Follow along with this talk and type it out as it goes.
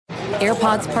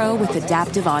AirPods Pro with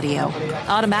adaptive audio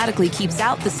automatically keeps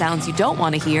out the sounds you don't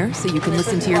want to hear so you can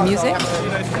listen to your music,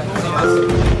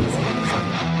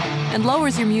 and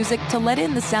lowers your music to let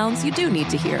in the sounds you do need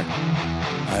to hear.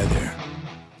 Hi there.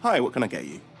 Hi, what can I get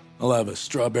you? I'll have a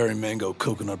strawberry mango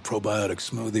coconut probiotic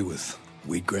smoothie with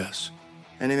wheatgrass.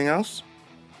 Anything else?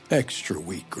 Extra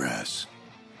wheatgrass.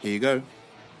 Here you go.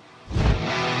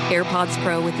 AirPods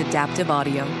Pro with adaptive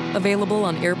audio. Available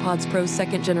on AirPods Pro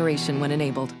 2nd generation when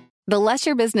enabled. The less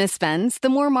your business spends, the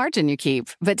more margin you keep.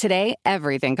 But today,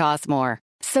 everything costs more.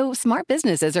 So smart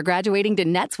businesses are graduating to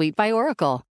NetSuite by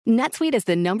Oracle. NetSuite is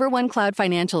the #1 cloud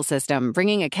financial system,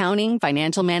 bringing accounting,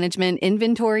 financial management,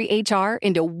 inventory, HR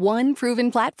into one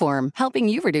proven platform, helping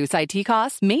you reduce IT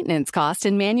costs, maintenance costs,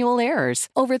 and manual errors.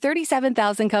 Over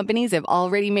 37,000 companies have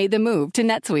already made the move to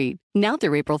NetSuite. Now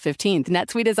through April 15th,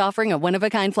 NetSuite is offering a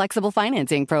one-of-a-kind flexible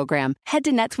financing program. Head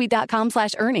to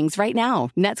netsuite.com/earnings right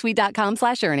now.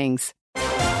 netsuite.com/earnings.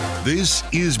 This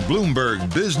is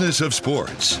Bloomberg Business of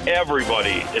Sports.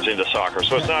 Everybody is into soccer,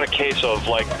 so it's not a case of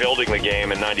like building the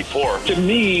game in '94. To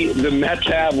me, the Mets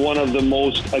have one of the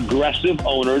most aggressive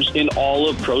owners in all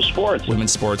of pro sports.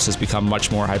 Women's sports has become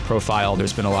much more high profile.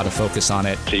 There's been a lot of focus on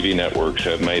it. TV networks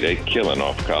have made a killing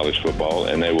off college football,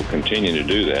 and they will continue to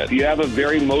do that. You have a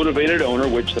very motivated owner,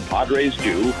 which the Padres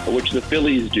do, which the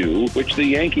Phillies do, which the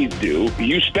Yankees do.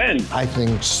 You spend. I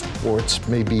think sports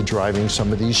may be driving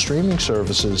some of these streaming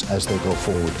services as they go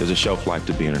forward. There's a shelf life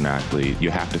to being an athlete. You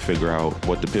have to figure out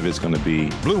what the pivot's going to be.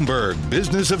 Bloomberg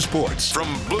Business of Sports from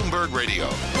Bloomberg Radio.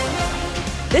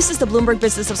 This is the Bloomberg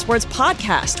Business of Sports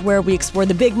podcast, where we explore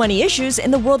the big money issues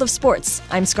in the world of sports.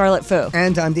 I'm Scarlett Fu.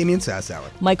 And I'm Damian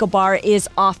Sassower. Michael Barr is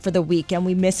off for the week, and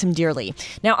we miss him dearly.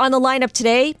 Now, on the lineup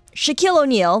today, Shaquille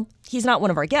O'Neal. He's not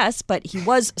one of our guests, but he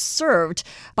was served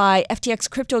by FTX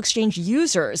crypto exchange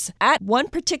users at one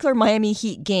particular Miami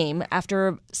Heat game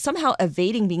after somehow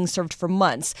evading being served for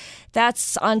months.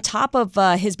 That's on top of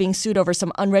his being sued over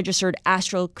some unregistered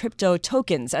Astro crypto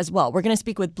tokens as well. We're going to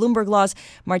speak with Bloomberg Law's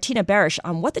Martina Barish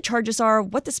on what the charges are,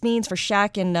 what this means for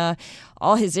Shaq, and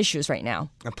all his issues right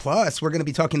now. Plus, we're going to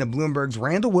be talking to Bloomberg's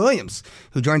Randall Williams,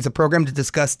 who joins the program to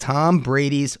discuss Tom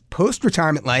Brady's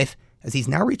post-retirement life, as he's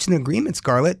now reached an agreement,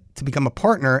 Scarlett, to become a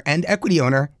partner and equity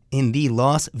owner in the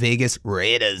Las Vegas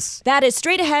Raiders. That is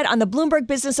straight ahead on the Bloomberg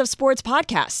Business of Sports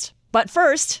podcast. But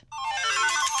first,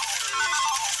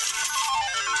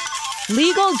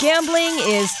 legal gambling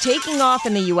is taking off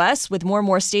in the U.S., with more and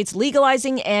more states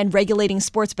legalizing and regulating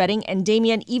sports betting. And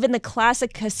Damian, even the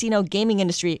classic casino gaming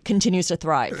industry continues to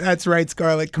thrive. That's right,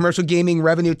 Scarlett. Commercial gaming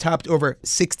revenue topped over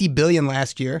 $60 billion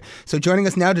last year. So joining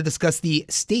us now to discuss the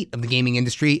state of the gaming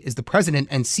industry is the president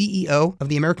and CEO of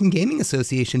the American Gaming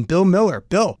Association, Bill Miller.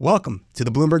 Bill, welcome to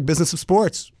the Bloomberg Business of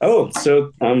Sports. Oh,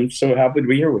 so I'm so happy to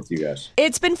be here with you guys.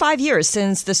 It's been 5 years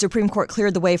since the Supreme Court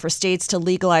cleared the way for states to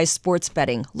legalize sports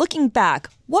betting. Looking back,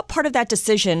 what part of that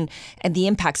decision and the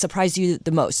impact surprised you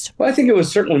the most? Well, I think it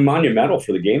was certainly monumental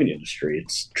for the gaming industry.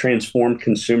 It's transformed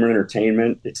consumer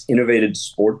entertainment. It's innovated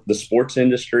the sports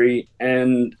industry.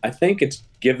 And I think it's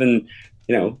given,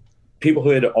 people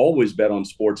who had always bet on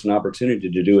sports an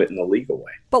opportunity to do it in the legal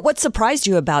way. But what surprised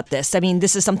you about this? I mean,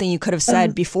 this is something you could have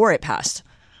said before it passed.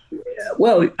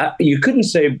 Well, you couldn't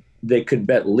say they could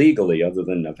bet legally other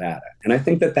than Nevada. And I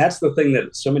think that that's the thing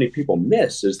that so many people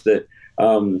miss, is that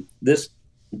this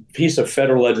piece of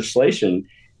federal legislation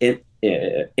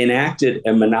enacted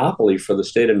a monopoly for the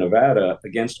state of Nevada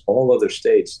against all other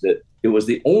states, that it was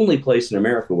the only place in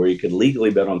America where you could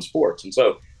legally bet on sports. And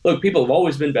so, look, people have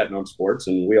always been betting on sports,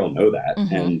 and we all know that.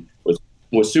 Mm-hmm. And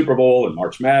with Super Bowl and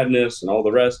March Madness and all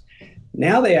the rest,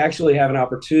 now they actually have an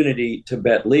opportunity to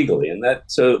bet legally. And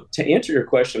so to answer your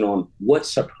question on what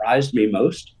surprised me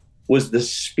most was the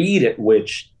speed at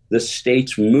which the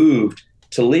states moved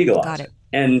to legalize. Got it.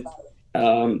 And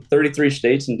 33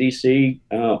 states in D.C.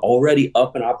 Already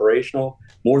up and operational.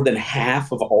 More than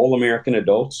half of all American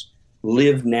adults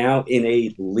live now in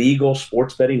a legal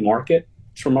sports betting market.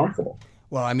 It's remarkable.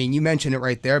 Well, I mean, you mentioned it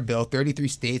right there, Bill. 33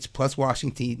 states plus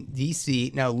Washington,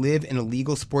 D.C. now live in a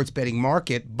legal sports betting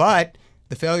market. But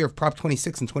the failure of Prop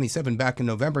 26 and 27 back in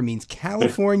November means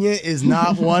California is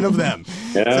not one of them.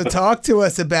 Yeah. So talk to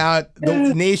us about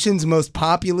the nation's most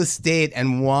populous state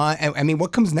and why. I mean,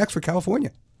 what comes next for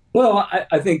California? Well,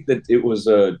 I think that it was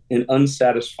an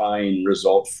unsatisfying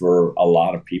result for a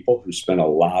lot of people who spent a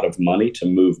lot of money to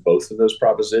move both of those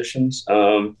propositions.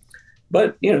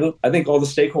 But, I think all the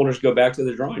stakeholders go back to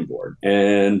the drawing board.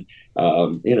 And,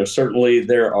 certainly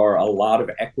there are a lot of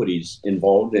equities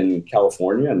involved in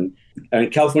California.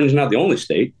 And California's not the only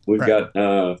state. We've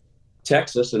got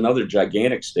Texas, another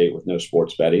gigantic state with no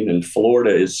sports betting, and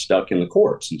Florida is stuck in the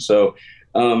courts. And so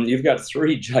You've got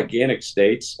three gigantic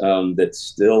states that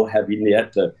still have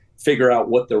yet to figure out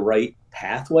what the right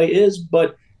pathway is.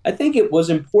 But I think it was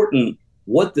important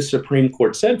what the Supreme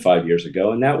Court said 5 years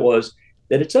ago, and that was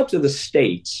that it's up to the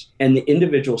states and the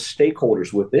individual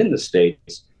stakeholders within the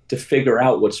states to figure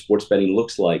out what sports betting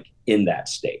looks like in that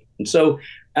state. And so,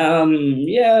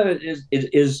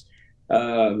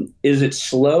 is it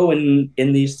slow in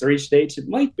these three states? It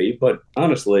might be, but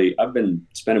honestly, I've been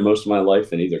spending most of my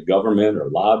life in either government or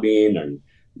lobbying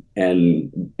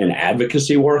and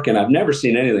advocacy work, and I've never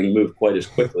seen anything move quite as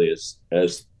quickly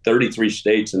as 33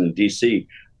 states and DC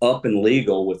up and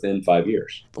legal within 5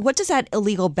 years. What does that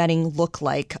illegal betting look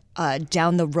like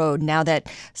down the road now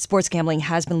that sports gambling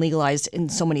has been legalized in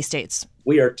so many states?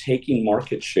 We are taking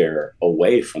market share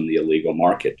away from the illegal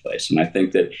marketplace. And I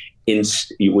think that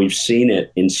we've seen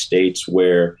it in states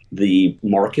where the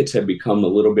markets have become a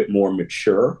little bit more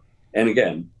mature. And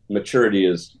again, maturity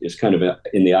is kind of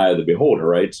in the eye of the beholder,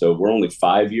 right? So we're only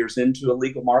 5 years into a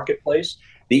legal marketplace.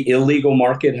 The illegal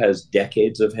market has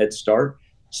decades of head start,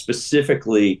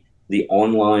 specifically the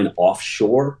online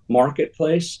offshore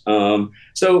marketplace.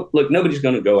 So look, nobody's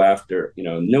going to go after,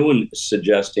 no one is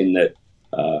suggesting that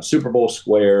Super Bowl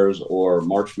squares or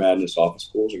March Madness office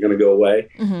pools are going to go away.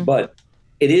 Mm-hmm. But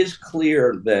it is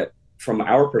clear that from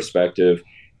our perspective,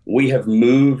 we have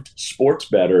moved sports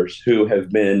bettors who have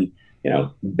been,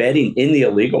 betting in the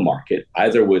illegal market,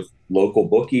 either with local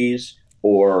bookies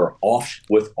or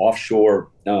with offshore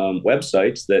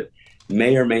websites that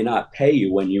may or may not pay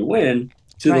you when you win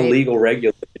to the legal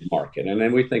regulated market. And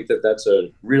then we think that that's a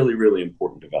really, really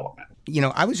important development.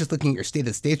 I was just looking at your State of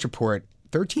the States report,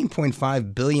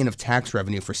 $13.5 billion of tax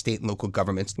revenue for state and local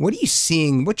governments. What are you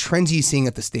seeing? What trends are you seeing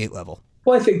at the state level?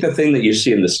 Well, I think the thing that you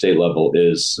see in the state level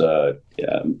is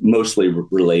mostly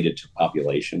related to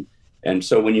population. And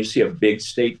so when you see a big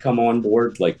state come on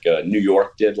board, like New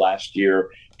York did last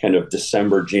year, kind of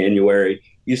December, January,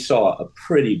 you saw a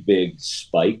pretty big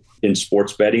spike in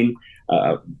sports betting.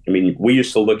 We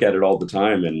used to look at it all the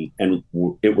time, and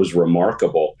it was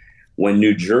remarkable. When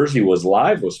New Jersey was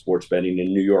live with sports betting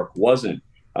and New York wasn't,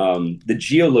 the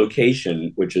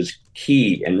geolocation, which is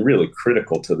key and really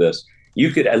critical to this, you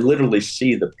could literally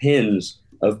see the pins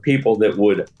of people that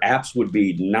apps would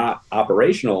be not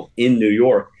operational in New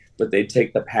York, but they'd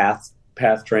take the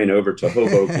path train over to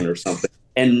Hoboken or something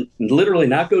and literally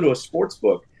not go to a sports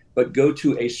book, but go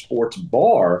to a sports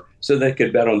bar so they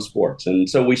could bet on sports. And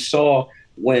so we saw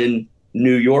when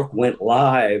New York went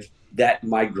live, that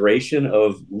migration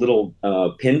of little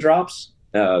pin drops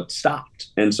stopped.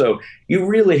 And so you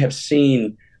really have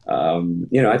seen,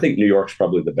 I think New York's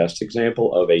probably the best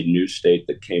example of a new state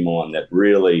that came on that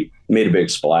really made a big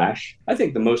splash. I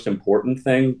think the most important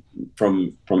thing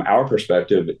from our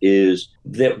perspective is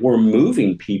that we're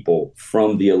moving people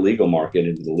from the illegal market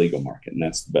into the legal market, and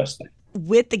that's the best thing.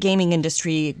 With the gaming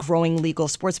industry growing legal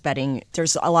sports betting,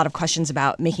 there's a lot of questions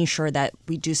about making sure that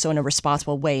we do so in a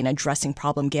responsible way in addressing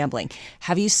problem gambling.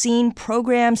 Have you seen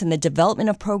programs and the development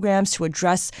of programs to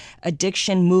address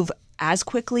addiction move as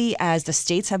quickly as the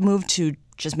states have moved to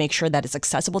just make sure that it's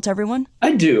accessible to everyone?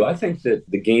 I do. I think that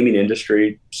the gaming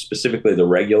industry, specifically the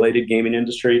regulated gaming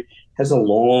industry, has a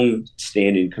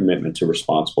long-standing commitment to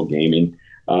responsible gaming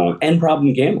and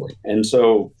problem gambling. And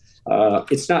so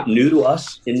it's not new to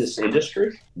us in this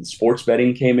industry. Sports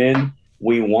betting came in.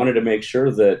 We wanted to make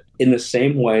sure that in the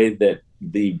same way that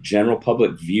the general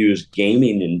public views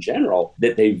gaming in general,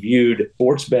 that they viewed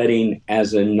sports betting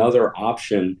as another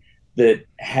option that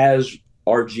has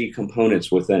RG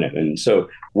components within it. And so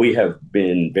we have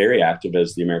been very active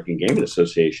as the American Gaming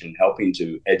Association, helping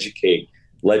to educate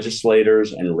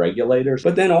legislators and regulators,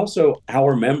 but then also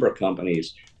our member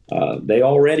companies. They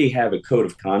already have a code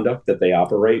of conduct that they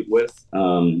operate with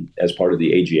as part of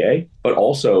the AGA, but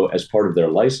also as part of their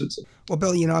licensing. Well,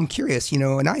 Bill, I'm curious,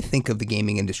 and I think of the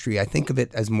gaming industry, I think of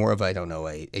it as more of,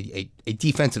 a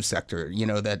defensive sector,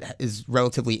 that is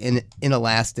relatively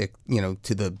inelastic,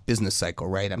 to the business cycle,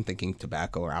 right? I'm thinking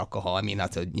tobacco or alcohol.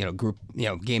 Not to, group,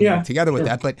 gaming together with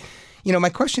that. But, my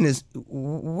question is,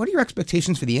 what are your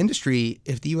expectations for the industry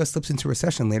if the U.S. slips into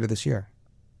recession later this year?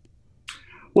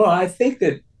 Well, I think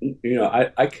that,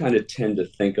 I kind of tend to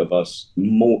think of us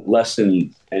less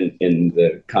in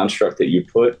the construct that you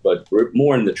put, but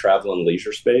more in the travel and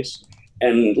leisure space.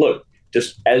 And look,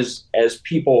 just as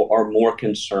people are more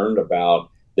concerned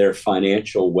about their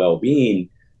financial well-being,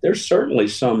 there's certainly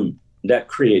that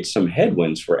creates some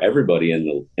headwinds for everybody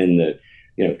in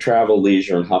the travel,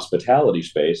 leisure, and hospitality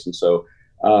space. And so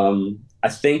I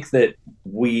think that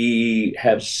we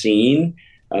have seen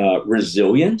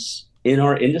resilience in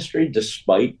our industry,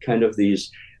 despite kind of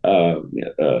these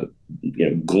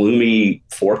gloomy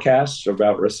forecasts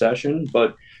about recession,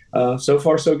 but so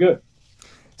far so good.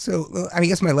 So, I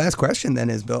guess my last question then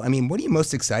is, Bill, what are you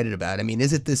most excited about?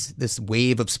 Is it this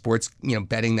wave of sports,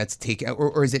 betting that's taken,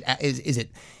 or is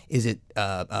it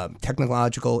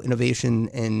technological innovation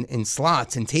in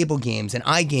slots and table games and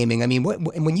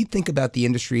iGaming? When you think about the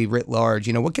industry writ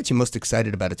large, what gets you most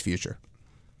excited about its future?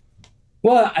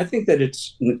 Well, I think that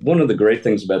it's one of the great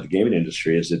things about the gaming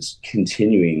industry is it's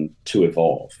continuing to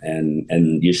evolve,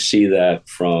 and you see that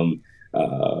from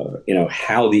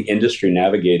how the industry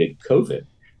navigated COVID.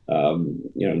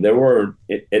 There were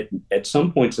at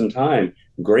some points in time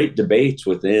great debates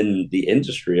within the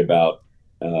industry about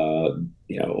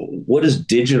what does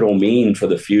digital mean for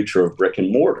the future of brick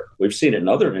and mortar. We've seen it in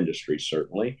other industries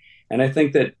certainly, and I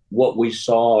think that what we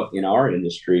saw in our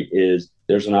industry is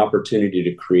there's an opportunity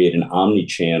to create an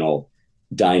omni-channel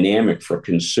dynamic for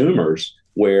consumers,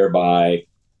 whereby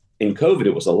in COVID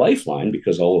it was a lifeline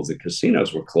because all of the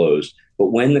casinos were closed, but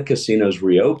when the casinos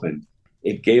reopened,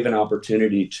 it gave an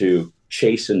opportunity to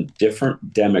chase a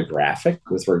different demographic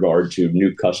with regard to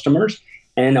new customers,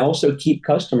 and also keep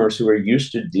customers who are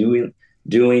used to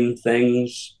doing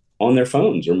things on their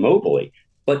phones or mobily,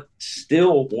 but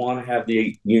still want to have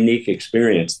the unique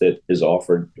experience that is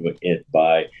offered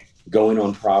by going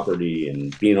on property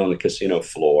and being on the casino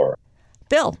floor.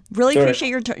 Bill, really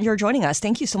appreciate your joining us.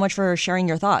 Thank you so much for sharing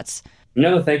your thoughts.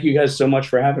 No, thank you guys so much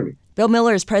for having me. Bill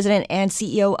Miller is president and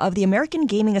CEO of the American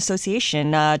Gaming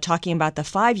Association, talking about the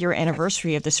 5-year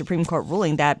anniversary of the Supreme Court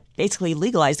ruling that basically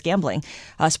legalized gambling,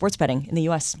 sports betting in the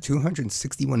U.S.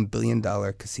 $261 billion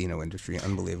casino industry.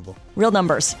 Unbelievable. Real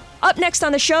numbers. Up next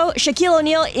on the show, Shaquille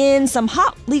O'Neal in some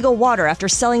hot legal water after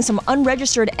selling some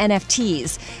unregistered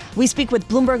NFTs. We speak with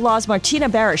Bloomberg Law's Martina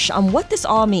Barish on what this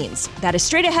all means. That is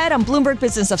straight ahead on Bloomberg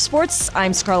Business of Sports.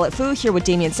 I'm Scarlett Fu here with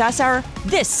Damian Sassower.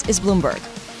 This is Bloomberg.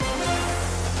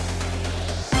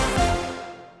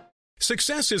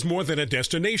 Success is more than a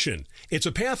destination. It's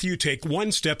a path you take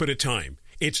one step at a time.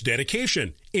 It's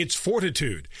dedication, it's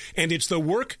fortitude, and it's the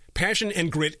work, passion,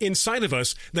 and grit inside of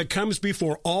us that comes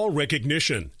before all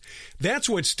recognition. That's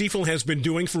what Stifel has been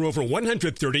doing for over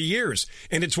 130 years,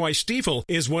 and it's why Stifel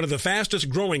is one of the fastest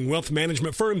growing wealth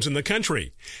management firms in the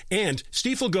country. And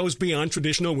Stifel goes beyond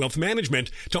traditional wealth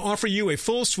management to offer you a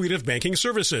full suite of banking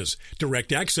services,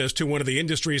 direct access to one of the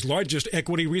industry's largest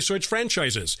equity research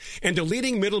franchises, and a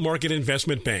leading middle market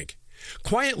investment bank.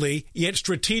 Quietly, yet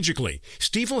strategically,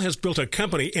 Stifel has built a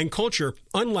company and culture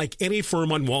unlike any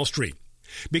firm on Wall Street.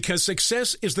 Because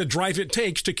success is the drive it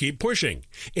takes to keep pushing.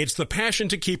 It's the passion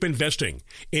to keep investing.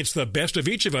 It's the best of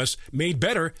each of us made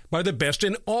better by the best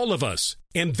in all of us.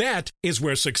 And that is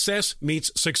where success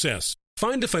meets success.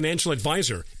 Find a financial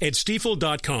advisor at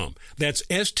Stifel.com. That's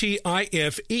Stifel.com.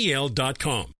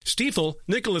 Stifel,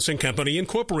 Nicholas & Company,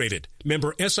 Incorporated.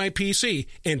 Member SIPC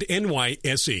and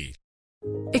NYSE.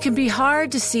 It can be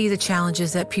hard to see the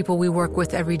challenges that people we work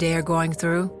with every day are going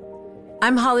through.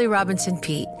 I'm Holly Robinson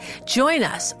Pete. Join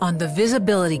us on The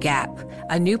Visibility Gap,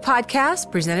 a new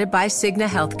podcast presented by Cigna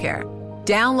Healthcare.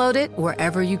 Download it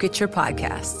wherever you get your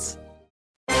podcasts.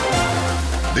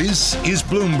 This is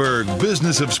Bloomberg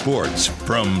Business of Sports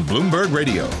from Bloomberg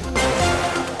Radio.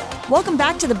 Welcome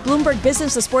back to the Bloomberg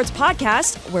Business of Sports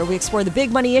podcast, where we explore the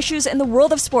big money issues in the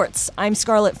world of sports. I'm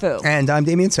Scarlett Fu. And I'm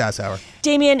Damian Sassower.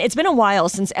 Damian, it's been a while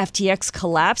since FTX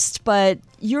collapsed, but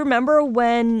you remember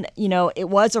when, it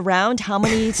was around how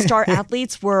many star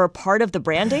athletes were part of the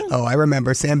branding? Oh, I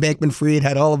remember. Sam Bankman-Fried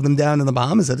had all of them down in the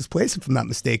Bahamas at his place, if I'm not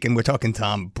mistaken. We're talking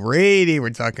Tom Brady, we're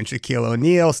talking Shaquille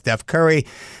O'Neal, Steph Curry,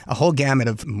 a whole gamut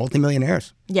of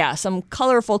multimillionaires. Yeah, some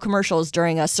colorful commercials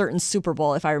during a certain Super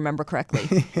Bowl, if I remember correctly.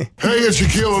 Hey, it's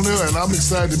Shaquille O'Neal, and I'm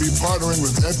excited to be partnering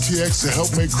with FTX to help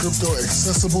make crypto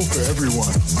accessible for everyone.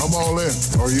 I'm all in.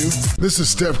 Are you? This is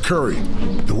Steph Curry,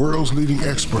 the world's leading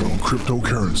expert on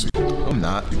cryptocurrency. I'm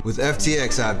not. With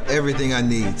FTX, I have everything I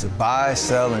need to buy,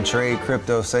 sell, and trade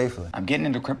crypto safely. I'm getting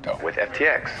into crypto with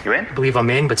FTX. You in? I believe I'm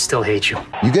in, but still hate you.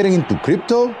 You getting into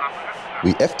crypto?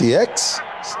 With FTX?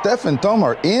 Steph and Tom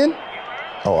are in?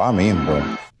 Oh, I'm in,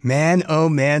 bro. Man, oh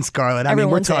man, Scarlett.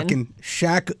 Everyone's we're talking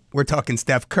Shaq, we're talking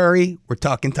Steph Curry, we're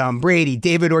talking Tom Brady,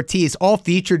 David Ortiz, all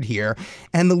featured here.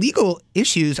 And the legal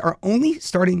issues are only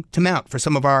starting to mount for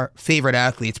some of our favorite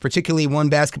athletes, particularly one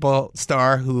basketball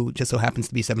star who just so happens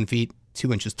to be 7 feet,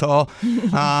 2 inches tall.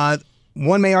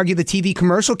 One may argue the TV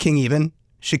commercial king even,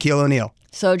 Shaquille O'Neal.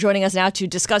 So joining us now to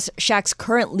discuss Shaq's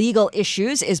current legal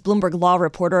issues is Bloomberg Law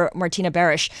reporter Martina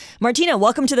Barish. Martina,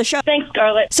 welcome to the show. Thanks,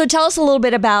 Scarlett. So tell us a little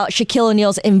bit about Shaquille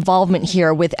O'Neal's involvement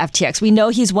here with FTX. We know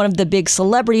he's one of the big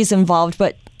celebrities involved,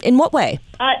 but In what way?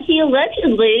 He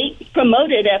allegedly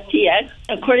promoted FTX.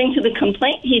 According to the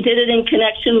complaint, he did it in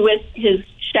connection with his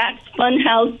Shaq's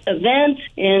Funhouse event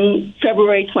in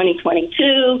February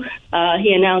 2022.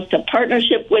 He announced a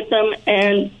partnership with them,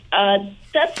 and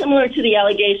that's similar to the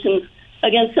allegations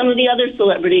against some of the other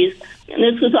celebrities. And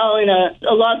this was all in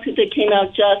a lawsuit that came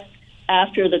out just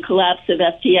after the collapse of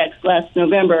FTX last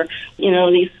November. You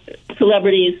know, these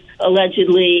celebrities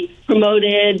allegedly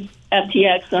promoted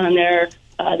FTX on their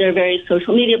various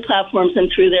social media platforms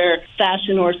and through their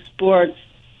fashion or sports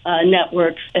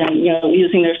networks, and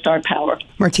using their star power.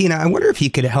 Martina, I wonder if you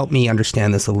could help me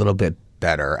understand this a little bit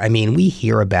better. I mean, we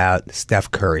hear about Steph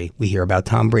Curry, we hear about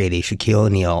Tom Brady, Shaquille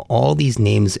O'Neal, all these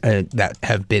names that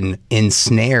have been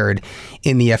ensnared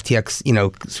in the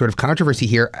FTX, sort of controversy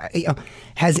here.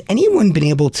 Has anyone been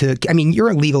able to, I mean,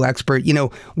 you're a legal expert,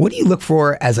 what do you look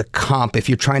for as a comp if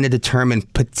you're trying to determine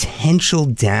potential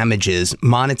damages,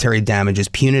 monetary damages,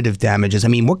 punitive damages? I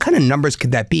mean, what kind of numbers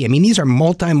could that be? I mean, these are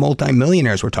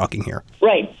multi-millionaires we're talking here.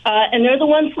 Right. And they're the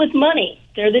ones with money.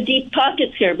 They're the deep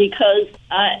pockets here because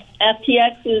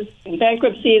FTX is in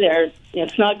bankruptcy.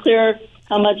 It's not clear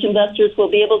how much investors will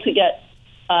be able to get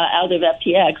out of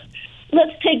FTX.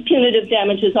 Let's take punitive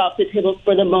damages off the table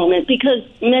for the moment because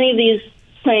many of these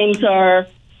claims are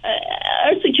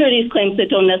securities claims that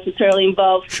don't necessarily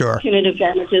involve punitive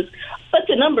damages, but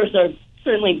the numbers are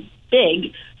certainly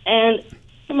big. And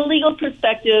from a legal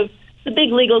perspective, the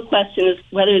big legal question is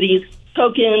whether these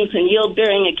tokens and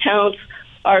yield-bearing accounts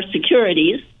are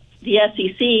securities. The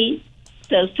SEC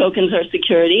says tokens are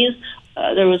securities.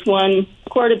 There was one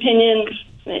court opinion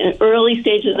in early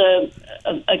stages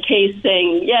of a case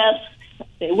saying yes,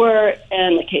 they were,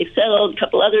 and the case settled. A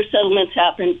couple other settlements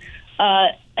happened.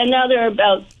 And now there are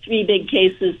about 3 big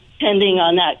cases pending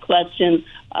on that question,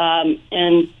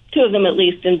 and 2 of them at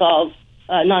least involve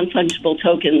non-fungible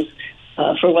tokens,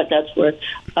 for what that's worth,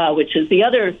 which is the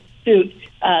other suit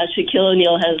Shaquille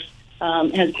O'Neal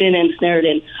has been ensnared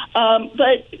in.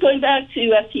 But going back to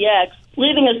FTX,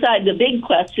 leaving aside the big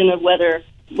question of whether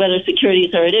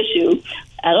securities are at issue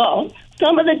at all,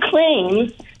 some of the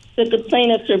claims that the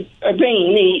plaintiffs are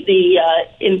bringing, the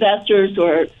investors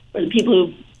or the people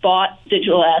who bought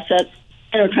digital assets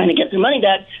and are trying to get their money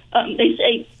back, they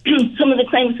say some of the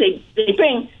claims they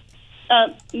bring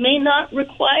may not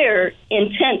require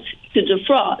intent to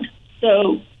defraud.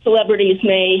 So celebrities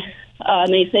may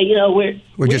say,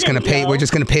 we're just going to pay. We're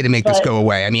just going to pay to make this go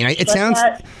away. I mean, it sounds.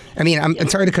 I'm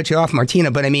sorry to cut you off,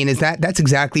 Martina, but I mean, that's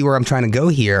exactly where I'm trying to go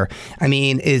here. I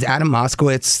mean, is Adam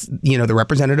Moskowitz, the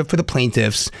representative for the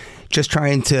plaintiffs, just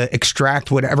trying to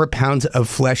extract whatever pounds of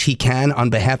flesh he can on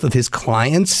behalf of his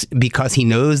clients because he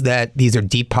knows that these are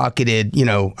deep-pocketed,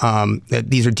 that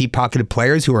these are deep-pocketed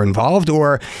players who are involved,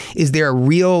 or is there a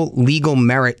real legal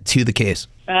merit to the case?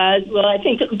 Well, I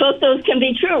think both those can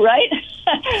be true, right?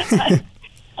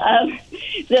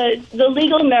 The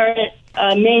legal merit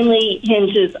mainly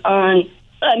hinges on,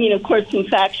 of course, some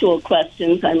factual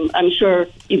questions. I'm sure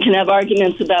you can have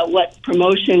arguments about what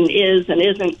promotion is and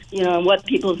isn't, and what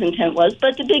people's intent was.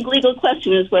 But the big legal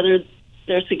question is whether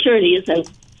they're securities, and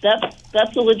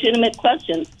that's a legitimate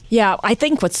question. Yeah, I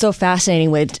think what's so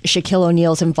fascinating with Shaquille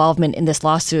O'Neal's involvement in this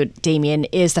lawsuit, Damien,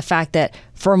 is the fact that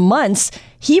for months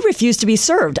he refused to be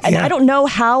served. And I don't know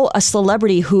how a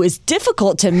celebrity who is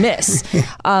difficult to miss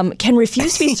can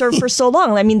refuse to be served for so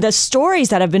long. I mean, the stories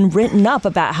that have been written up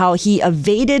about how he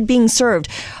evaded being served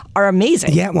are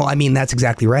amazing. Yeah, well, I mean, that's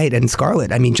exactly right. And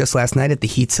Scarlett, I mean, just last night at the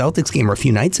Heat-Celtics game, or a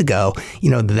few nights ago,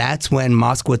 that's when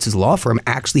Moskowitz's law firm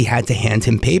actually had to hand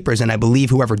him papers. And I believe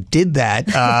whoever did that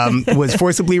was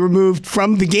forcibly removed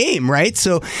from the game, right?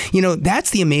 So,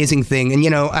 that's the amazing thing.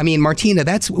 And, I mean, Martina,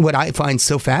 that's what I find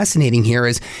so fascinating here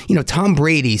is, Tom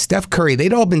Brady, Steph Curry,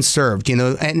 they'd all been served,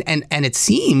 and it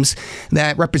seems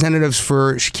that representatives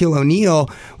for Shaquille O'Neal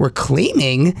were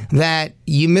claiming that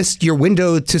you missed your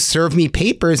window to serve me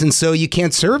papers, and so you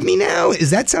can't serve me now? Does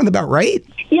that sound about right?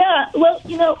 Yeah, well,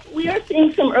 we are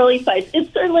seeing some early fights.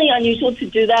 It's certainly unusual to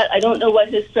do that. I don't know what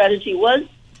his strategy was,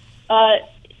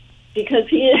 because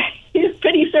he's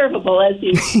pretty servable, as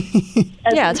you...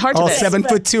 it's hard to miss. All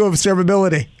 7'2" of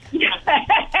servability.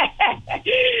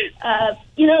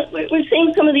 We're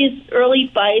seeing some of these early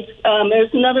fights.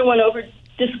 There's another one over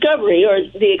discovery, or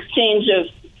the exchange of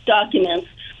documents,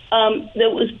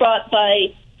 that was brought by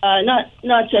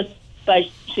not just by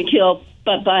Shaquille,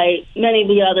 but by many of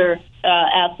the other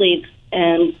athletes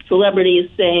and celebrities,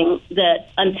 saying that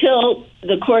until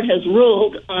the court has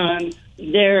ruled on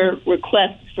their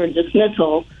requests for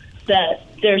dismissal, that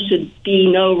there should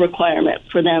be no requirement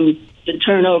for them to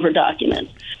turn over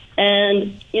documents.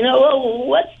 And, well,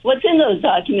 what's in those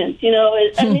documents?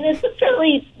 I mean, it's a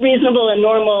fairly reasonable and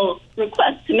normal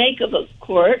request to make of a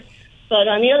court. But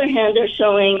on the other hand, they're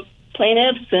showing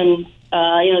plaintiffs and,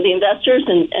 the investors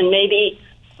and maybe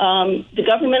the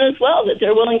government as well that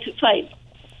they're willing to fight.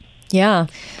 Yeah.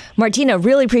 Martina,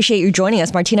 really appreciate you joining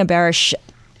us. Martina Barish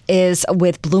is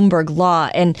with Bloomberg Law.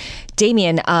 And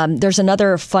Damien, there's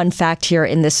another fun fact here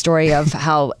in this story of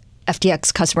how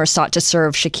FTX customers sought to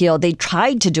serve Shaquille. They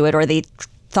tried to do it, or they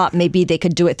thought maybe they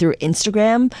could do it through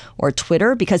Instagram or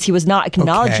Twitter, because he was not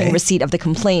acknowledging receipt of the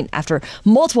complaint after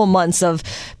multiple months of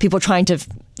people trying to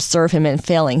serve him and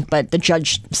failing. But the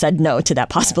judge said no to that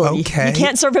possibility. You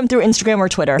can't serve him through Instagram or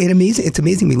Twitter. It's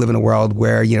amazing we live in a world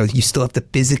where, you still have to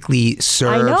physically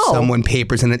serve someone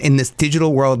papers. And in this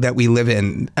digital world that we live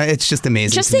in, it's just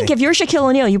amazing. Just think, if you're Shaquille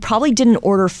O'Neal, you probably didn't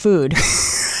order food.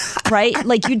 Right?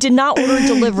 Like, you did not order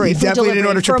delivery. Food delivery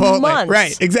order for Chipotle. Months.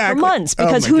 Right, exactly. For months,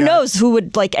 because who knows who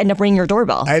would end up ringing your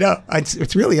doorbell. I know.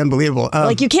 It's really unbelievable.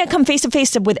 You can't come face to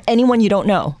face with anyone you don't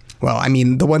know. Well, I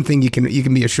mean, the one thing you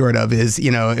can be assured of is,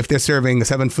 if they're serving a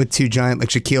 7'2" giant like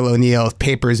Shaquille O'Neal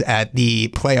papers at the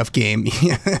playoff game,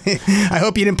 I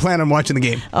hope you didn't plan on watching the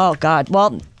game. Oh, God.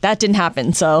 Well, that didn't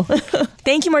happen. So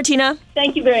thank you, Martina.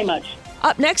 Thank you very much.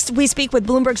 Up next, we speak with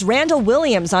Bloomberg's Randall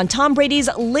Williams on Tom Brady's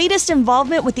latest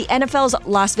involvement with the NFL's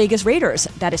Las Vegas Raiders.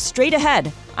 That is straight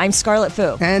ahead. I'm Scarlett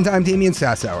Fu. And I'm Damian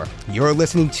Sassower. You're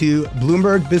listening to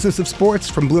Bloomberg Business of Sports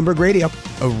from Bloomberg Radio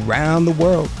around the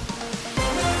world.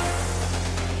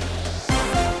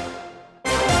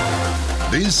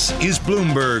 This is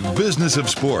Bloomberg Business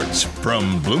of Sports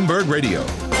from Bloomberg Radio.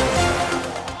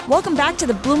 Welcome back to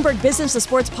the Bloomberg Business of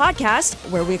Sports podcast,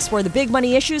 where we explore the big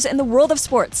money issues in the world of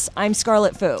sports. I'm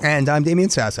Scarlett Fu. And I'm Damian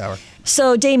Sassower.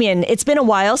 So, Damien, it's been a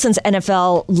while since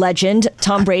NFL legend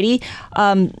Tom Brady,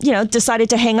 decided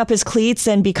to hang up his cleats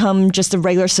and become just a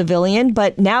regular civilian.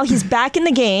 But now he's back in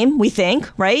the game, we think,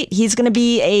 right? He's going to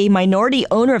be a minority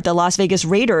owner of the Las Vegas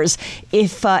Raiders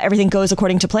if everything goes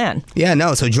according to plan. Yeah,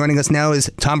 no. So joining us now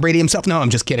is Tom Brady himself. No,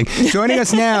 I'm just kidding. Joining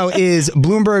us now is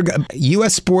Bloomberg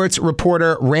U.S. sports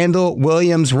reporter Randall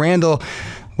Williams. Randall,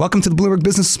 welcome to the Bloomberg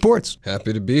Business of Sports.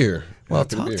 Happy to be here. Well,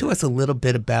 talk to us a little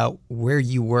bit about where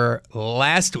you were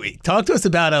last week. Talk to us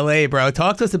about LA, bro.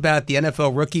 Talk to us about the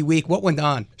NFL Rookie Week. What went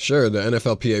on? Sure. The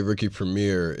NFLPA Rookie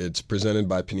Premiere, it's presented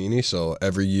by Panini. So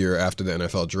every year after the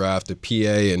NFL draft, the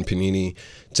PA and Panini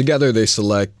together, they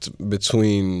select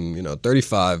between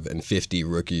 35 and 50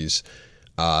 rookies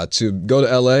to go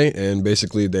to LA, and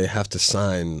basically they have to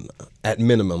sign at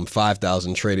minimum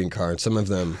 5,000 trading cards. Some of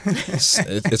them,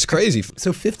 it's crazy.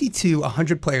 So 50 to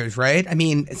 100 players, right? I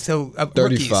mean, so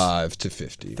 35 rookies. to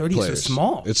 50 30 players. Is so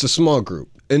small. It's a small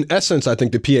group. In essence, I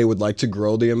think the PA would like to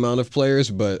grow the amount of players,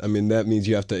 but I mean, that means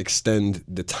you have to extend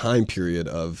the time period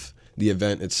of the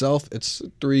event itself. It's a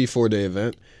 3-4 day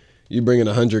event. You bring in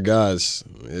 100 guys,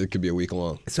 it could be a week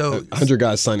long. So 100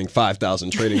 guys signing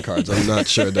 5,000 trading cards. I'm not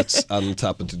sure that's on the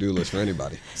top of the to-do list for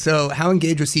anybody. So how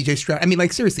engaged was CJ Stroud? I mean,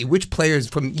 like, seriously, which players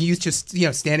from you just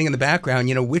standing in the background,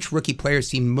 which rookie players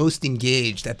seem most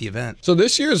engaged at the event? So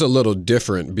this year is a little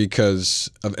different because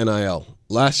of NIL.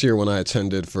 Last year when I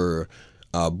attended for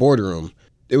Boardroom,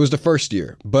 it was the first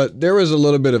year, but there was a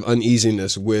little bit of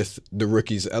uneasiness with the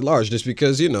rookies at large, just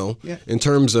because, in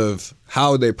terms of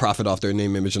how they profit off their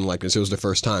name, image, and likeness, it was the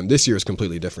first time. This year is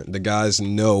completely different. The guys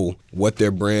know what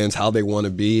their brands, how they want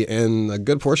to be, and a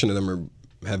good portion of them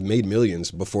have made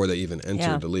millions before they even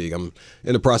entered the league. I'm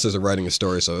in the process of writing a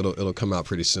story, so it'll come out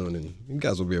pretty soon, and you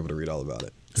guys will be able to read all about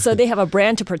it. So they have a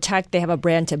brand to protect, they have a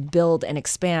brand to build and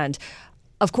expand.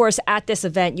 Of course, at this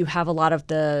event, you have a lot of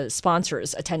the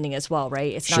sponsors attending as well,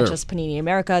 right? It's not just Panini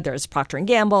America. There's Procter &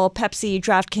 Gamble, Pepsi,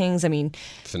 DraftKings. I mean,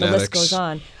 Fanatics. The list goes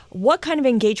on. What kind of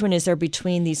engagement is there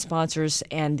between these sponsors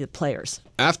and the players?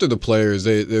 After the players,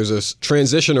 there's a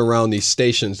transition around these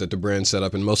stations that the brand set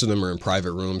up, and most of them are in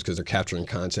private rooms because they're capturing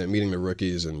content, meeting the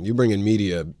rookies, and you bring in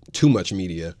media, too much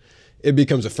media, it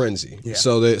becomes a frenzy. Yeah.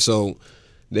 So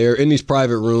they're in these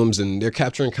private rooms and they're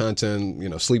capturing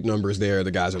content, Sleep Number's there,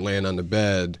 the guys are laying on the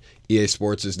bed, EA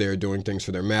Sports is there doing things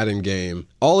for their Madden game.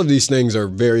 All of these things are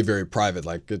very, very private.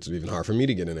 Like, it's even hard for me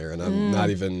to get in there, and I'm not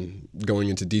even going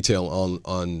into detail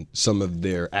on some of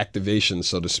their activations,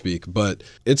 so to speak. But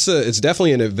it's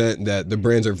definitely an event that the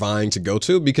brands are vying to go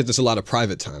to because it's a lot of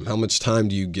private time. How much time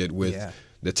do you get with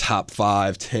the top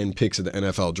 5, 10 picks of the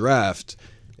NFL draft?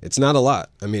 It's not a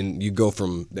lot. I mean, you go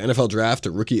from the NFL draft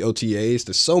to rookie OTAs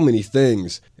to so many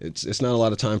things. It's not a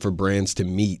lot of time for brands to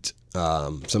meet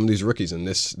some of these rookies, and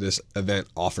this event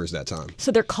offers that time.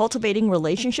 So they're cultivating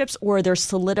relationships, or they're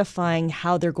solidifying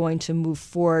how they're going to move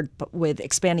forward with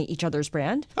expanding each other's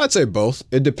brand? I'd say both.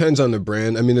 It depends on the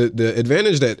brand. I mean, the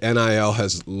advantage that NIL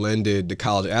has lended to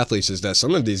college athletes is that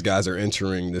some of these guys are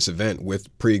entering this event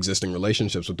with pre-existing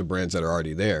relationships with the brands that are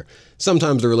already there.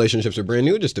 Sometimes the relationships are brand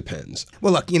new. It just depends.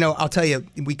 Well, look, I'll tell you,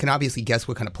 we can obviously guess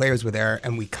what kind of players were there,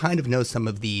 and we kind of know some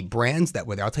of the brands that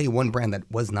were there. I'll tell you one brand that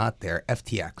was not there,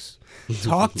 FTX.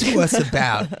 Talk to us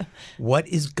about what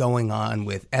is going on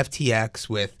with FTX,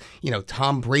 with,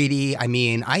 Tom Brady. I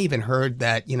mean, I even heard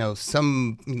that,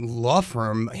 some law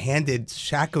firm handed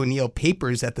Shaq O'Neal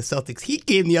papers at the Celtics Heat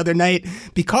game the other night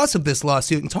because of this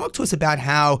lawsuit. And talk to us about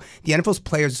how the NFL's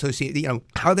Players Association,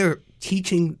 how they're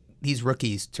teaching these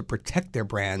rookies to protect their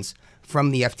brands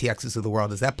from the FTXs of the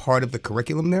world. Is that part of the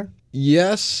curriculum there?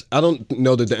 Yes. I don't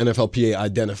know that the NFLPA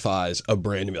identifies a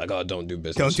brand and be like, oh, don't do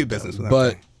business. Don't do business with them.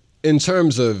 But in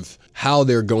terms of how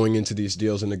they're going into these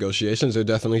deals and negotiations, they're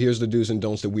definitely, here's the do's and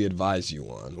don'ts that we advise you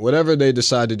on. Whatever they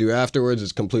decide to do afterwards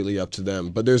is completely up to them.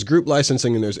 But there's group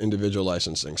licensing and there's individual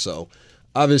licensing. So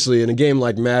obviously in a game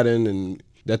like Madden and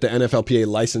that the NFLPA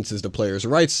licenses the players'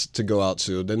 rights to go out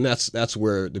to, then that's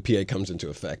where the PA comes into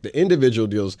effect. The individual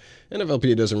deals,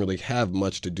 NFLPA doesn't really have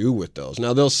much to do with those.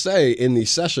 Now they'll say in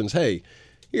these sessions, hey,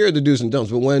 here are the do's and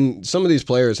don'ts. But when some of these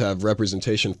players have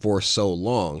representation for so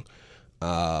long,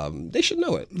 they should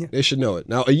know it. Yeah. They should know it.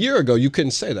 Now, a year ago, you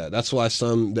couldn't say that. That's why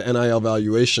the NIL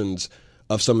valuations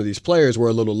of some of these players were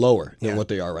a little lower than what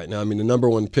they are right now. I mean, the number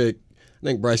one pick, I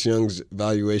think Bryce Young's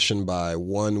valuation by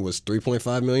one was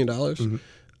 $3.5 million. Mm-hmm.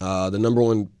 The number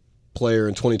one player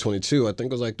in 2022, I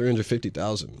think was like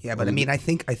 $350,000. Yeah, but I mean, I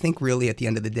think really at the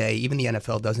end of the day, even the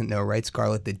NFL doesn't know, right,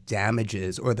 Scarlett, the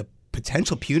damages or the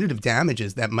potential punitive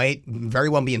damages that might very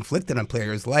well be inflicted on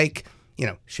players like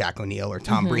Shaq O'Neal or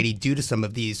Tom Brady due to some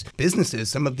of these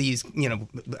businesses, some of these,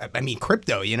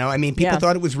 crypto, people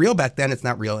thought it was real back then. It's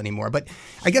not real anymore. But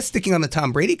I guess sticking on the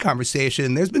Tom Brady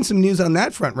conversation, there's been some news on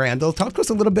that front, Randall. Talk to us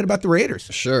a little bit about the Raiders.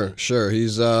 Sure.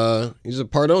 He's a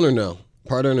part owner now.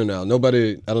 I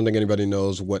don't think anybody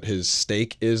knows what his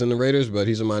stake is in the Raiders, but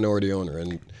he's a minority owner.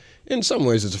 And in some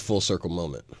ways, it's a full circle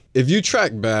moment. If you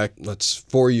track back,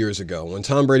 4 years ago, when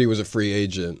Tom Brady was a free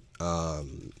agent,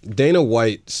 Dana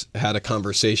White had a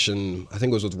conversation, I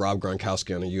think it was with Rob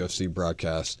Gronkowski on a UFC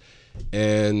broadcast,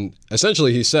 and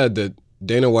essentially he said that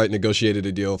Dana White negotiated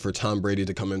a deal for Tom Brady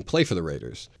to come and play for the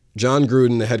Raiders. John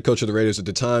Gruden, the head coach of the Raiders at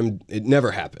the time, it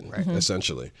never happened,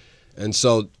 essentially. And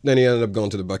so then he ended up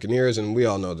going to the Buccaneers, and we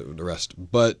all know the rest.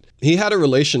 But he had a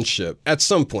relationship at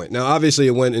some point. Now, obviously,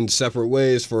 it went in separate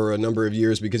ways for a number of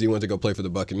years because he went to go play for the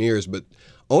Buccaneers. But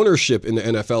ownership in the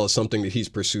NFL is something that he's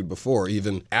pursued before.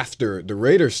 Even after the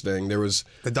Raiders thing, there was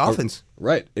the Dolphins.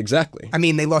 Right, exactly. I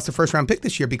mean, they lost the first-round pick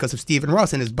this year because of Stephen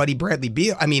Ross, and his buddy Bradley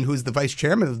Beal, who's the vice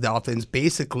chairman of the Dolphins,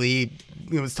 basically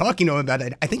was talking to him about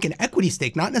it. I think an equity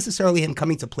stake, not necessarily him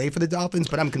coming to play for the Dolphins,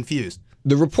 but I'm confused.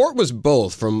 The report was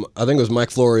both from, I think it was Mike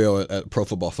Florio at Pro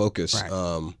Football Focus.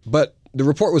 Right. But the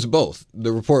report was both.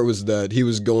 The report was that he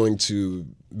was going to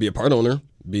be a part owner,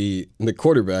 be the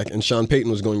quarterback, and Sean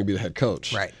Payton was going to be the head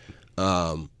coach. Right.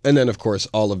 And then, of course,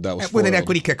 all of that was with an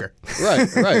equity kicker.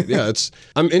 Right. Yeah,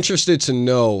 I'm interested to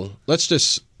know. Let's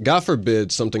just, God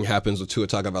forbid, something happens with Tua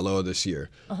Tagovailoa this year.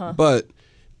 But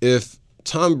if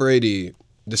Tom Brady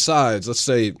decides, let's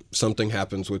say something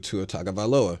happens with Tua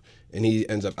Tagovailoa, and he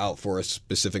ends up out for a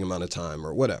specific amount of time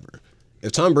or whatever.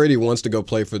 If Tom Brady wants to go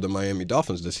play for the Miami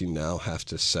Dolphins, does he now have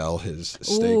to sell his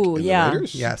stake in the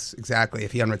Raiders? Yes, exactly.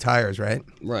 If he unretires, right?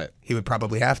 Right. He would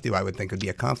probably have to. I would think would be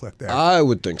a conflict there. I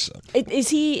would think so.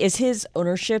 Is his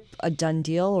ownership a done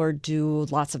deal, or do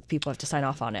lots of people have to sign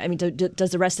off on it? I mean,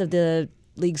 does the rest of the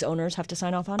league's owners have to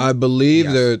sign off on it? I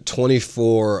believe the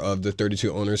 24 of the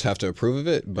 32 owners have to approve of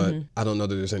it, but I don't know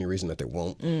that there's any reason that they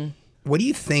won't. What do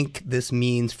you think this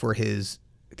means for his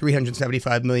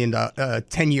 $375 million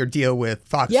 10-year deal with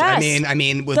Fox? Yes. I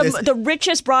mean, with the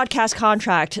richest broadcast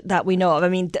contract that we know of. I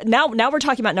mean, now we're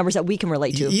talking about numbers that we can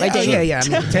relate to. Yeah, right, Dave? yeah. I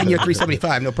mean, 10-year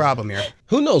 375, no problem here.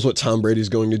 Who knows what Tom Brady's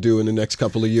going to do in the next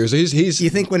couple of years? You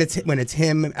think when it's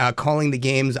him calling the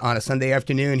games on a Sunday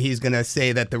afternoon, he's going to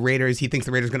say that he thinks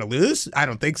the Raiders are going to lose? I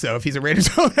don't think so if he's a Raiders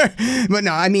owner. But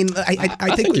no, I mean,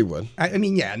 I think he would.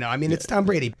 It's Tom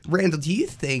Brady. Randall, do you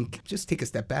think, just take a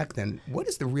step back then, what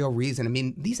is the real reason? I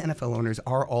mean, these NFL owners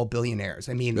are all billionaires.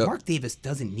 I mean, Mark Davis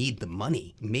doesn't need the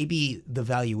money. Maybe the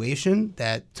valuation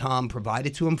that Tom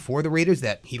provided to him for the Raiders,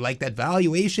 that he liked that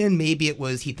valuation. Maybe it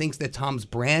was he thinks that Tom's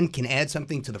brand can add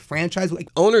something to the franchise.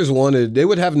 Owners they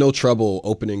would have no trouble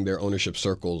opening their ownership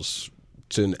circles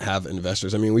to have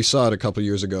investors. I mean, we saw it a couple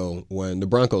years ago when the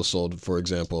Broncos sold, for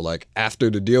example. Like, after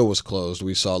the deal was closed,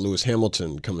 we saw Lewis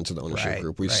Hamilton come into the ownership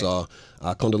group. We saw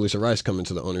Condoleezza Rice come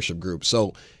into the ownership group.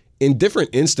 So in different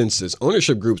instances,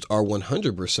 ownership groups are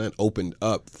 100% opened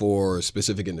up for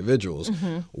specific individuals.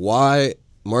 Why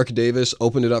Mark Davis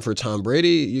opened it up for Tom Brady?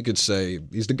 You could say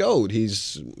he's the GOAT.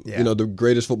 He's the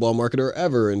greatest football marketer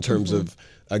ever in terms of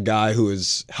a guy who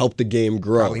has helped the game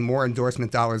grow. Probably more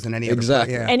endorsement dollars than any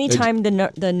exactly. other. Anytime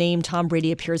the name Tom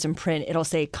Brady appears in print, it'll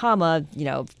say, comma,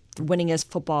 winningest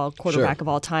football quarterback of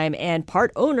all time and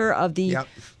part owner of the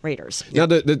Raiders. Now,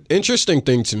 the interesting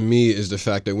thing to me is the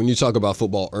fact that when you talk about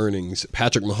football earnings,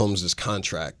 Patrick Mahomes'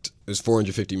 contract is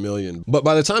 $450 million. But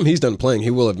by the time he's done playing,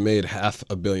 he will have made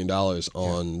 $500 million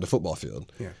on the football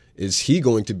field. Is he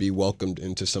going to be welcomed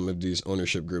into some of these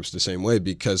ownership groups the same way?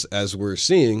 Because as we're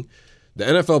seeing, the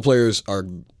NFL players are,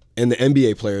 and the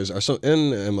NBA players are,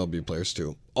 and the MLB players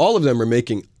too, all of them are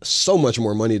making so much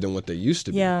more money than what they used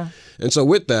to be. And so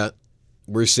with that,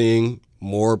 we're seeing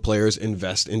more players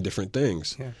invest in different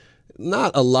things.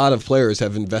 Not a lot of players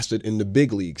have invested in the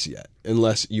big leagues yet,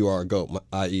 unless you are a GOAT,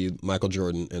 i.e. Michael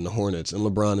Jordan and the Hornets. And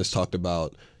LeBron has talked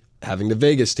about having the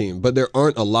Vegas team, but there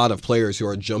aren't a lot of players who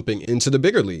are jumping into the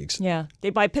bigger leagues. They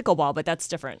buy pickleball, but that's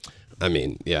different. I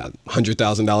mean,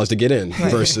 $100,000 to get in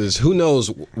versus who knows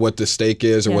what the stake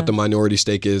is or what the minority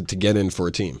stake is to get in for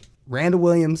a team. Randall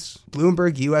Williams,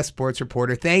 Bloomberg U.S. sports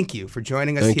reporter, thank you for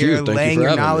joining us here, laying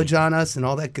your knowledge on us and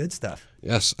all that good stuff.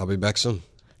 Yes, I'll be back soon.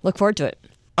 Look forward to it.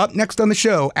 Up next on the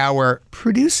show, our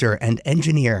producer and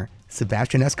engineer,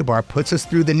 Sebastian Escobar, puts us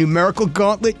through the numerical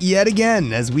gauntlet yet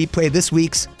again as we play this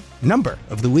week's Number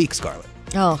of the Week, Scarlett.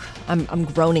 Oh, I'm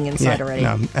groaning inside already.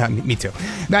 No, me too.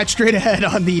 That's straight ahead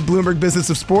on the Bloomberg Business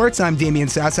of Sports. I'm Damian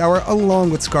Sassower,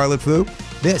 along with Scarlett Fu.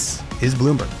 This is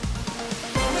Bloomberg.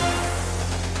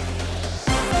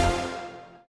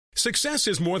 Success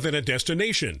is more than a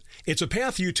destination. It's a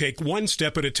path you take one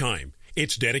step at a time.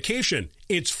 It's dedication,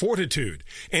 it's fortitude,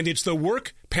 and it's the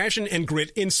work, passion, and grit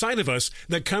inside of us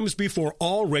that comes before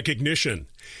all recognition.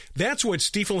 That's what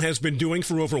Stifel has been doing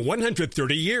for over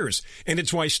 130 years, and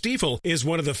it's why Stifel is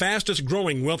one of the fastest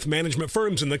growing wealth management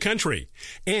firms in the country.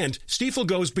 And Stifel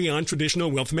goes beyond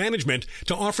traditional wealth management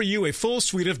to offer you a full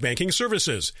suite of banking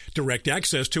services, direct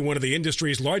access to one of the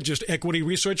industry's largest equity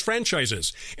research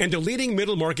franchises, and a leading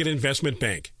middle market investment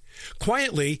bank.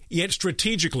 Quietly, yet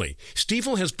strategically,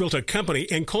 Stifel has built a company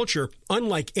and culture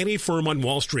unlike any firm on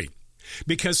Wall Street.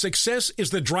 Because success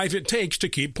is the drive it takes to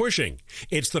keep pushing.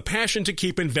 It's the passion to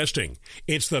keep investing.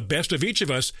 It's the best of each of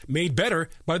us made better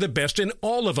by the best in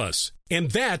all of us.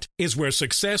 And that is where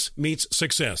success meets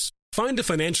success. Find a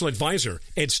financial advisor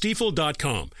at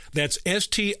Stifel.com. That's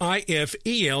STIFEL.com.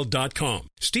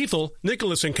 Stifel,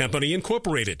 Nicholas & Company,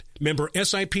 Incorporated. Member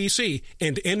SIPC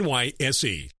and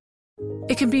NYSE.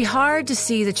 It can be hard to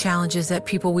see the challenges that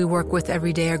people we work with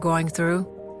every day are going through.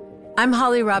 I'm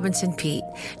Holly Robinson Peete.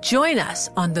 Join us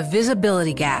on The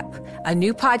Visibility Gap, a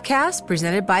new podcast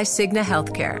presented by Cigna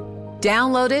Healthcare.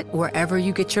 Download it wherever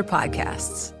you get your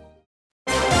podcasts.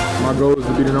 My goal is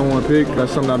to be the number one pick.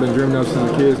 That's something I've been dreaming of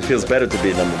since a kid. It feels better to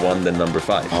be number one than number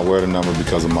 5. I wear the number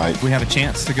because of Mike. We have a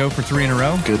chance to go for 3 in a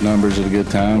row. Good numbers at a good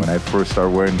time. When I first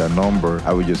started wearing that number,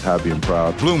 I was just happy and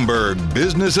proud. Bloomberg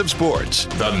Business of Sports,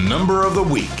 the number of the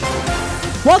week.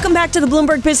 Welcome back to the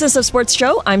Bloomberg Business of Sports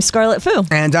show. I'm Scarlett Fu.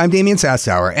 And I'm Damian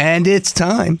Sassower. And it's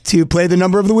time to play the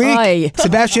number of the week. Aye.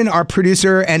 Sebastian, our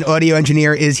producer and audio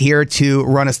engineer, is here to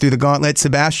run us through the gauntlet.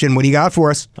 Sebastian, what do you got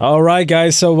for us? All right,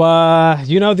 guys. So,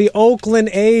 the Oakland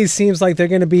A's seems like they're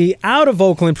going to be out of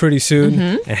Oakland pretty soon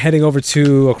and heading over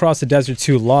across the desert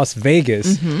to Las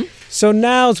Vegas. So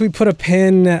now as we put a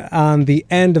pin on the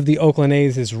end of the Oakland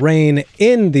A's' reign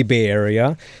in the Bay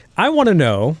Area, I want to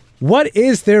know, what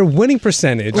is their winning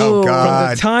percentage from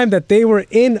the time that they were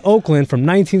in Oakland from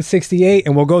 1968,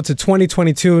 and we'll go to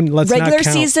 2022. And let's regular not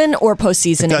count. Season or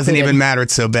postseason? It doesn't even matter.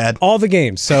 It's so bad. All the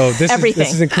games. So this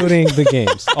is including the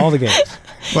games. All the games.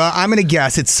 Well, I'm going to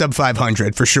guess it's sub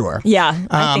 500 for sure. Yeah,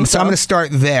 I think so. I'm going to start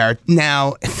there.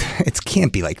 Now, it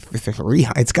can't be like 3.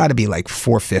 It's got to be like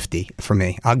 450 for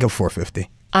me. I'll go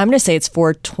 450. I'm going to say it's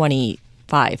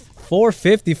 425.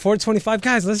 450, 425.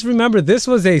 Guys, let's remember this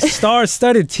was a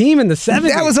star-studded team in the 70s.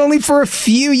 That was only for a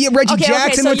few years. Reggie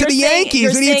Jackson went to the Yankees.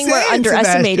 You're saying we're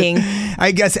underestimating.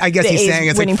 I guess he's saying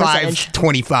it's like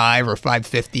 525 or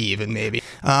 550 even maybe.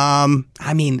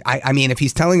 I mean, if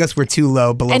he's telling us we're too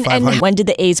low, below 500. And when did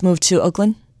the A's move to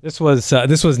Oakland? This was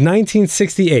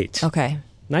 1968. Okay.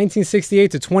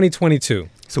 1968 to 2022.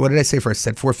 So what did I say first?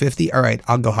 I said 450? All right,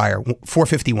 I'll go higher.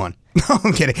 451. No,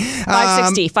 I'm kidding.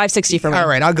 560 for me. All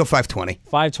right, I'll go 520.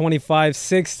 520,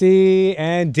 560.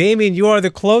 And Damien, you are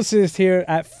the closest here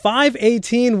at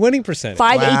 518 winning percentage.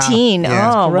 518. Wow.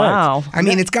 Yeah. Oh, wow. I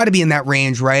mean, it's got to be in that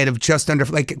range, right? Of just under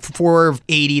like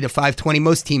 480 to 520.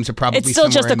 Most teams are probably It's still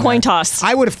just a in coin there. toss.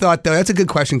 I would have thought, though, that's a good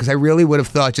question because I really would have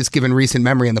thought, just given recent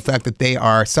memory and the fact that they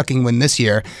are sucking wind this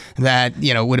year, that,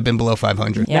 would have been below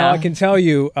 500. Now, I can tell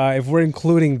you, if we're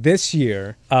including this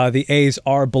year, the A's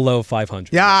are below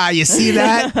 500. Yeah, you see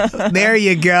that? There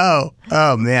you go.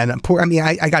 Oh, man.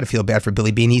 I got to feel bad for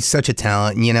Billy Beane. He's such a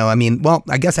talent.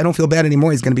 I guess I don't feel bad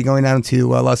anymore. He's going to be going down to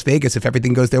Las Vegas if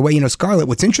everything goes their way. Scarlett,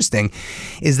 what's interesting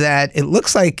is that it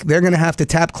looks like they're going to have to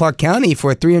tap Clark County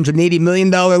for a $380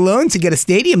 million loan to get a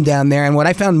stadium down there. And what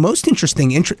I found most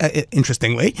interestingly,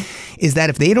 is that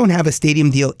if they don't have a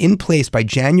stadium deal in place by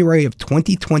January of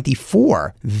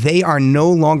 2024, they are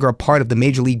no longer a part of the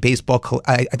Major League Baseball,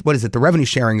 the revenue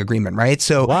sharing agreement, right?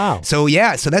 So, wow. So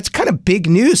that's kind of big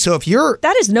news. So if you're...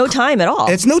 That is no time at all.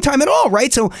 It's no time at all,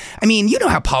 right? So, you know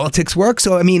how politics work.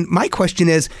 So, my question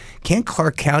is, can't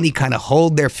Clark County kind of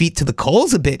hold their feet to the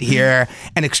coals a bit here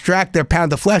and extract their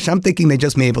pound of flesh? I'm thinking they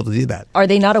just may be able to do that. Are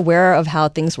they not aware of how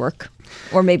things work?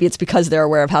 Or maybe it's because they're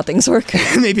aware of how things work.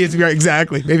 Maybe it's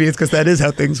exactly. Maybe it's because that is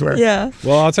how things work. Yeah.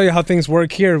 Well, I'll tell you how things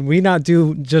work here. We not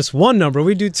do just one number.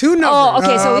 We do two numbers. Oh,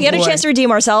 okay. So we get a chance to redeem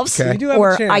ourselves. Okay. We do have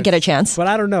or a chance, I get a chance. But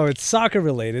I don't know. It's soccer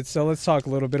related. So let's talk a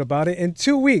little bit about it. In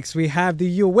 2 weeks, we have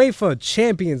the UEFA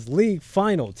Champions League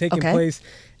final taking place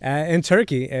in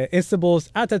Turkey, Istanbul's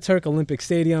Ataturk Olympic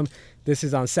Stadium. This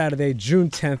is on Saturday, June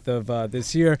 10th of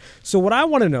this year. So what I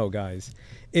want to know, guys,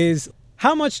 is...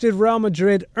 how much did Real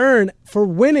Madrid earn for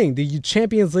winning the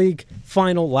Champions League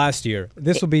final last year?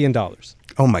 This will be in dollars.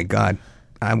 Oh, my God.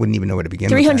 I wouldn't even know where to begin.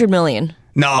 $300 million.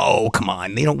 No, come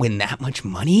on. They don't win that much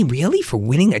money, really, for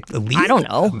winning a league? I don't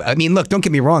know. Look, don't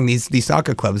get me wrong. These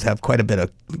soccer clubs have quite a bit of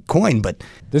coin, but...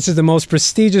 This is the most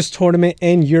prestigious tournament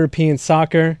in European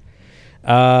soccer.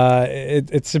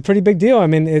 It's a pretty big deal.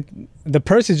 The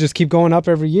purses just keep going up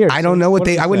every year. I don't know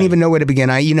I wouldn't even know where to begin.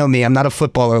 You know me, I'm not a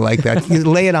footballer like that.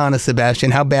 Lay it on us,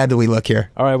 Sebastian. How bad do we look here?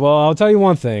 All right, well, I'll tell you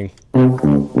one thing.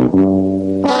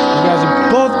 You guys are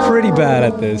both pretty bad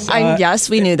at this. Yes,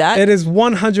 we knew that. It is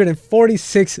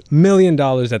 $146 million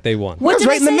that they won. What did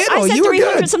right I say? in the middle. I said You were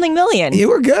 300 good. something million. You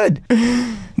were good.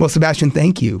 Well, Sebastian,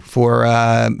 thank you for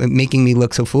making me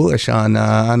look so foolish on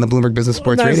the Bloomberg Business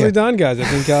Sports Radio. Nicely done, guys. I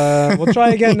think we'll try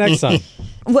again next time.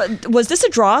 Was this a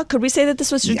draw? Could we say that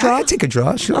this was a draw? I'd take a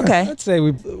draw, sure. Okay. Let's say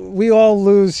we all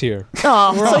lose here.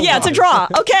 Oh, so yeah, it's a draw.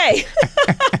 Okay.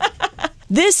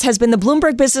 This has been the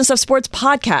Bloomberg Business of Sports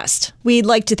podcast. We'd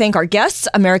like to thank our guests,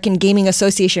 American Gaming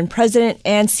Association President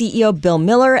and CEO Bill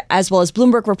Miller, as well as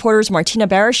Bloomberg reporters Martina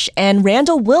Barish and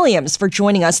Randall Williams for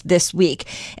joining us this week.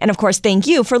 And of course, thank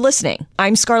you for listening.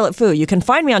 I'm Scarlett Fu. You can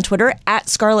find me on Twitter at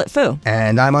Scarlett Fu.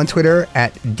 And I'm on Twitter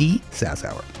at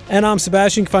 @DSasauer. And I'm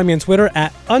Sebastian. You can find me on Twitter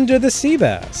at Under the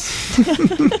Seabass.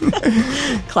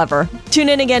 Clever. Tune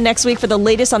in again next week for the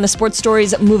latest on the sports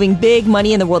stories moving big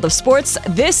money in the world of sports.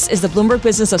 This is the Bloomberg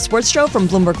Business of Sports show from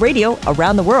Bloomberg Radio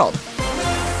around the world.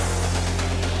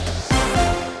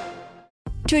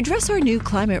 To address our new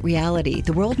climate reality,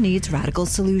 the world needs radical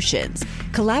solutions.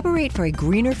 Collaborate for a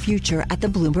greener future at the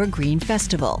Bloomberg Green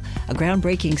Festival, a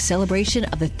groundbreaking celebration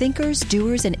of the thinkers,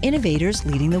 doers, and innovators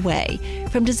leading the way.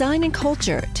 From design and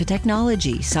culture to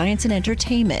technology, science, and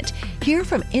entertainment, hear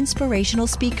from inspirational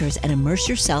speakers and immerse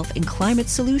yourself in climate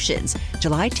solutions.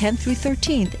 July 10th through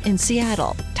 13th in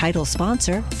Seattle. Title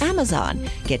sponsor, Amazon.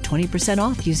 Get 20%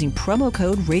 off using promo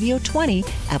code RADIO20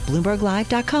 at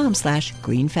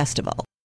BloombergLive.com/Green Festival.